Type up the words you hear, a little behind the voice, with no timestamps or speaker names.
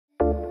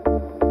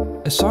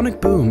A sonic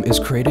boom is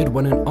created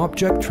when an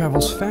object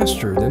travels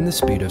faster than the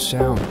speed of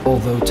sound.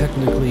 Although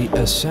technically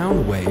a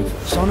sound wave,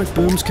 sonic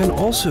booms can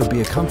also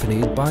be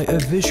accompanied by a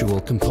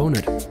visual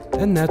component.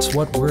 And that's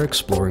what we're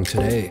exploring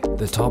today,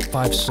 the top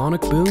 5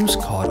 sonic booms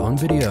caught on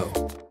video.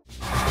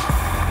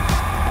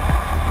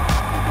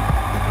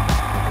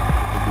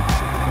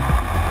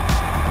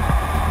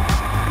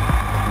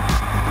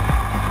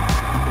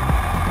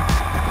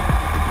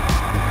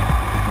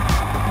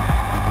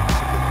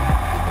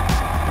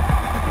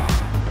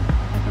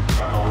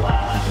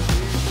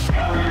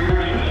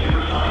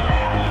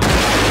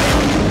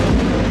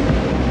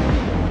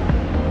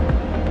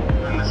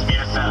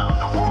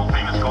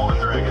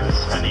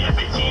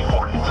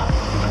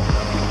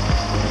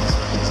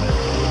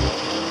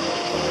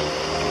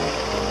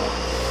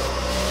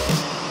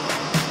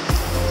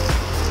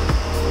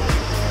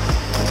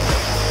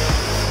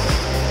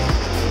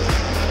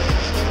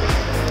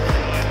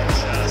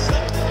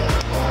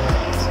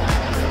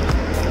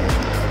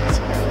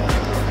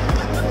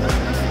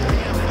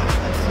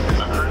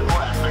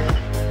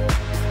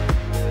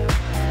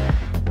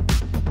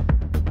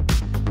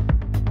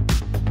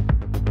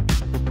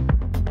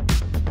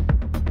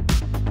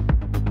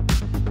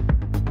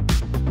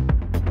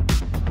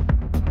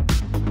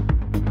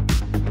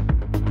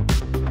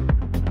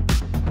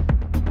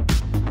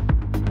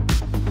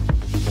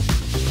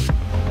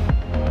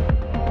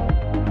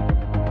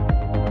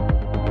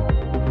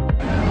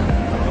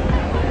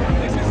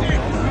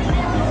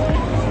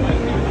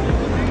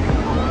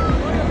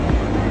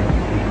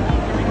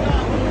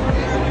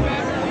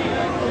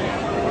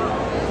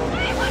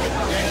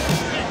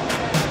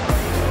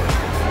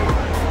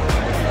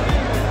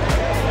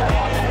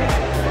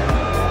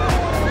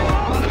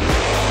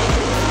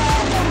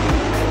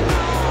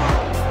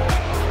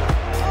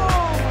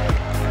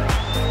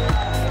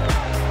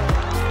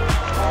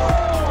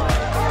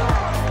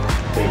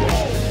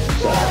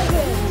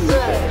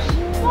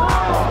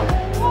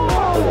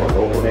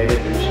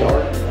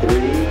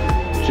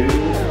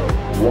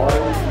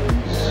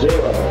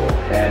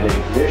 And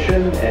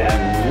ignition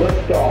and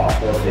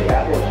liftoff of the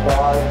Atlas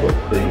V with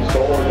the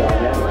Solar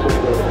Dynamics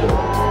Observatory,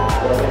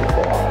 running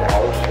for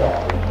our star,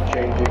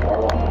 changing our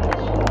lives.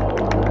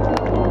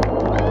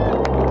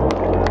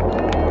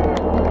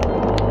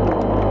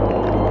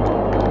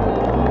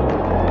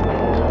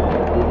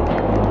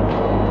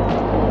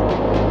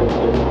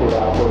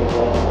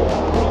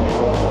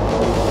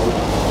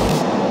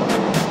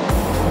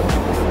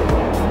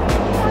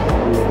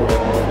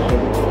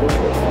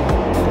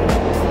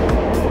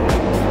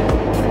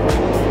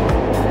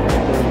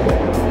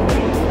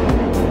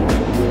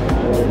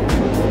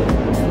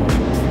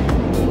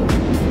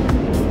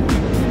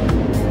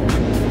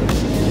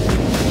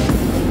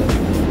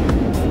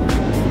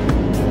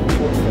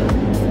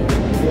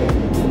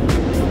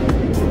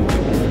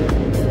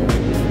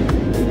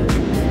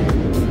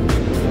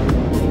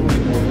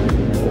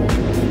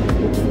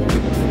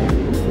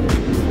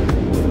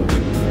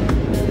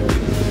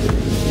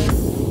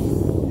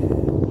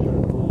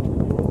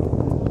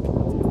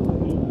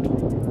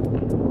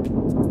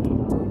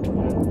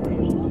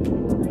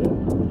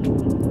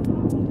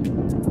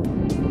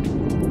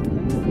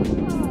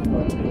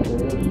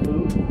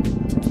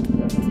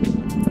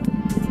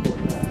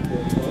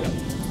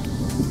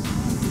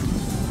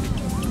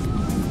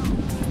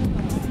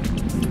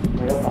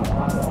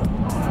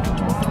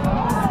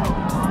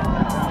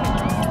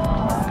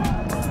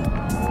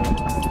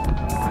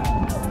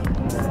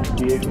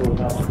 Vehicle is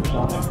now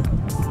supersonic.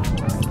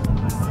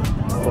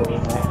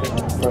 Approaching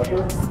maximum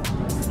pressure.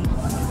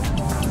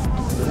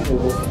 Everything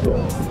will look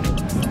good.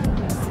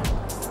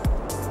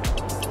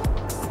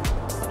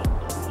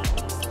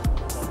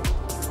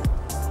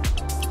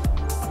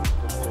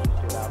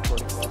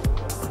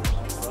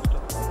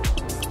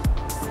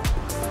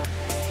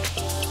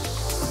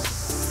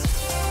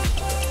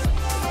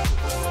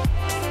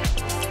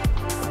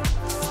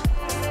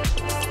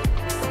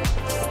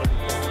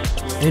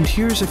 And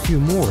here's a few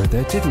more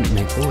that didn't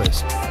make the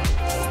list.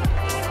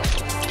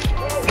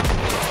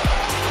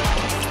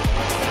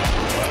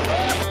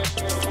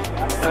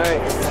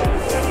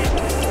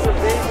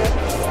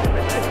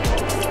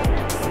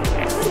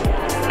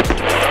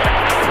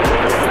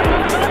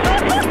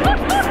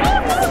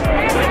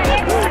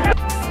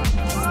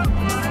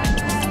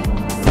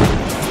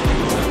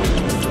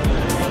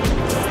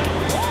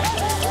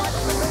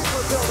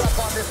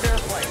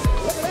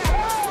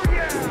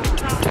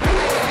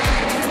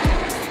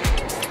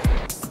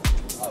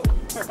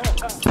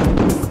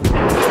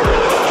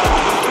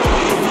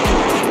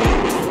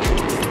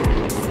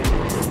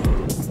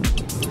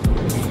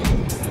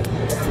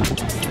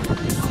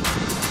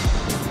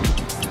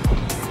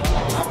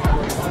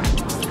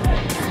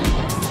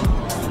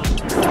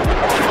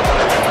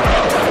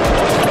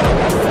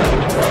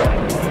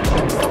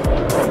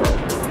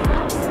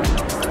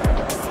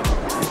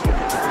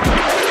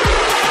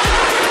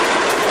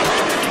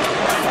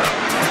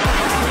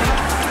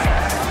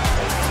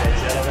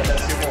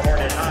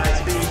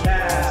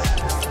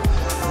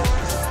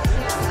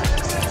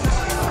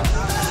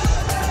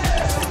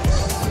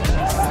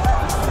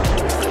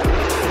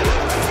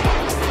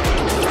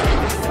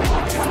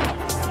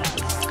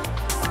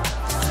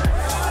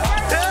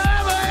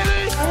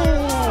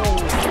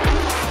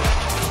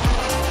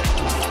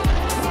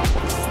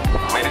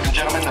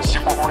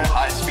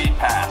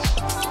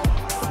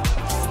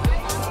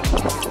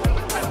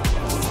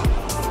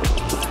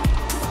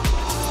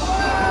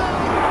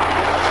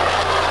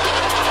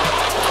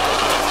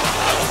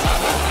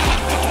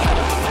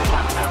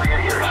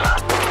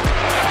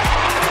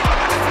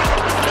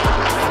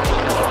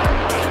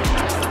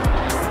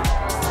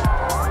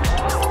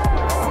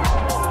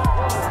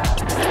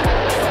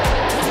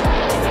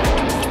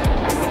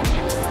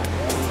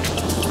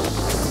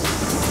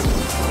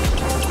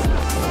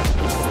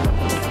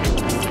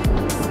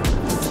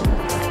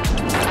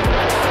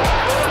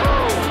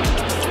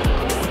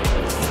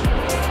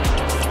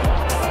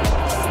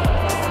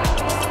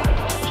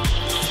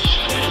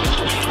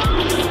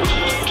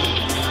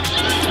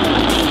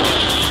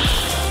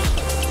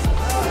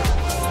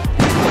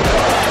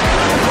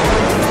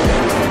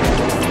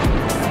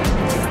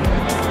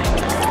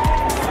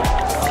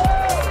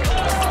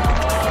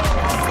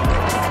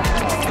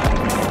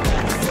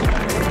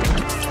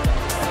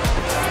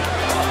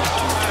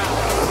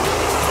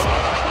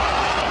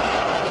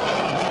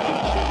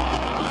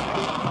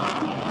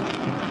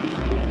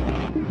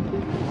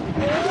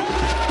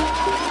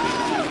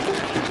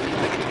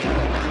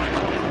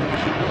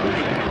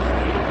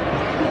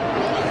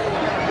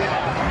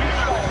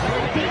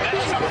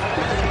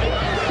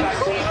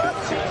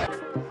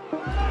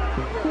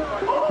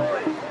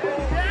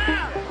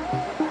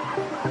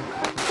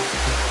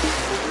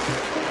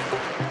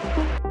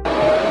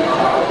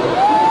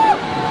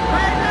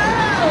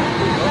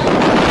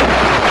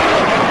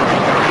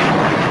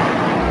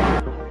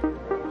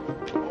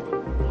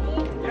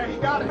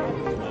 got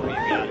it.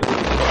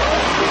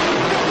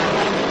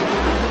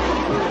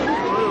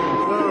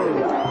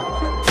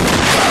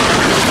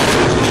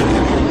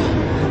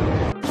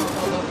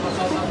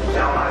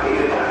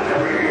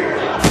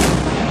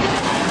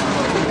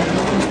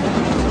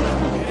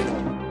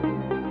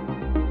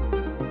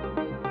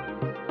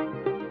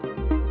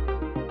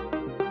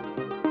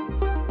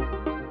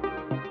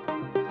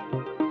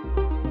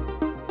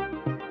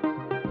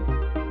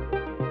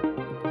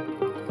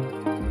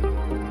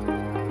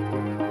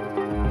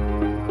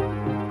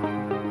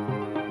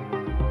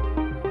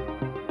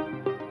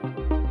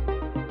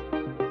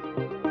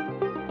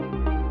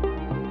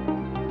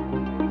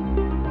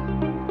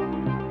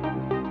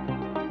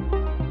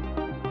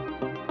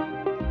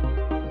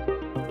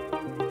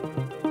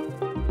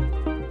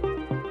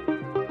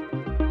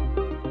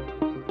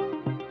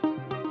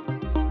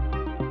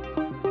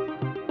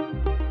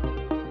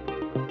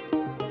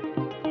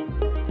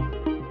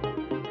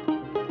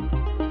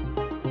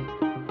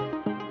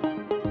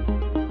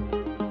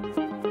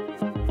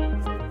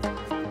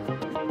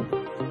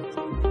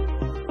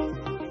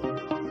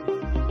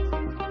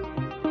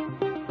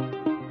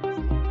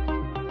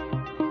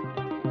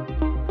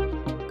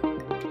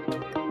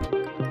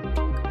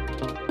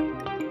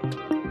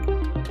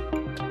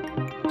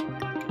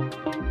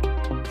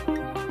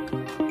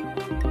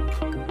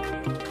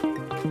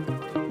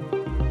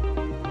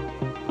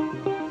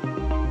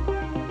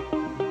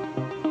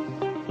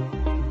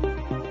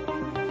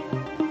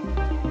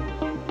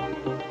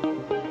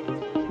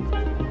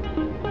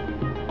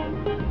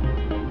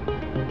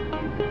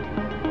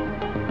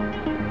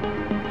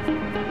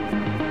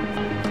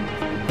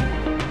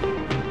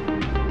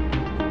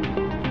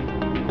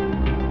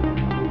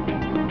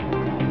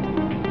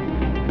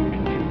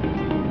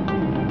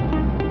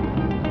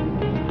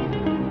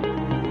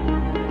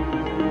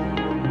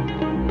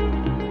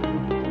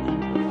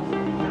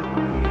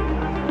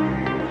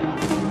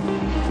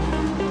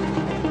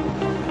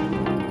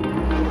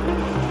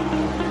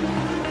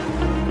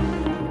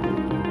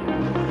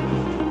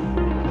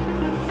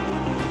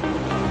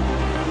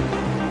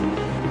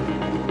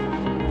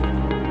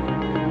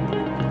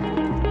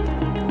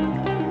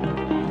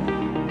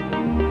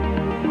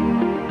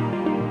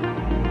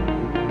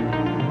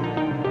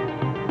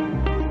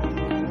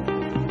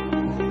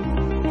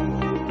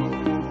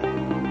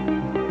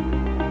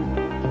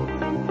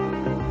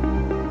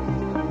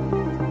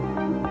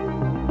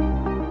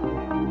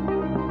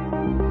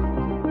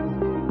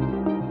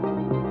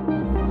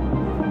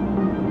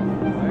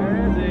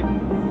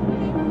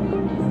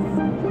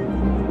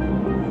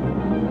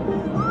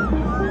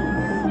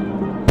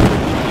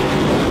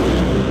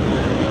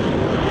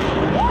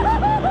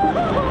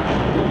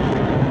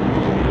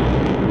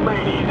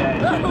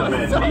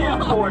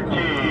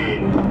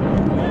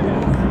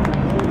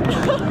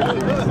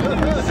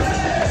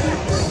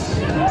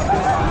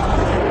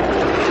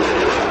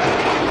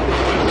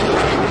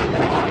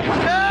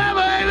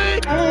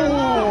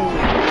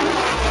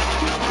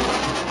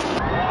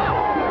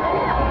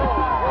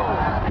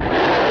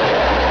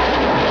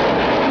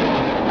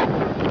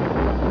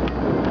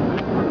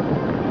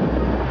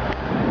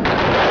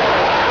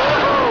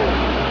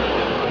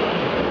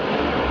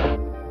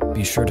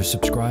 Be sure to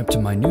subscribe to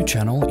my new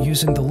channel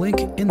using the link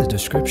in the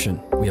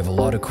description. We have a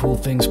lot of cool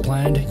things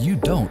planned you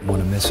don't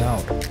want to miss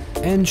out.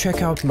 And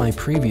check out my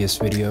previous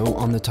video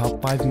on the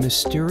top 5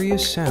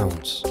 mysterious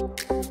sounds.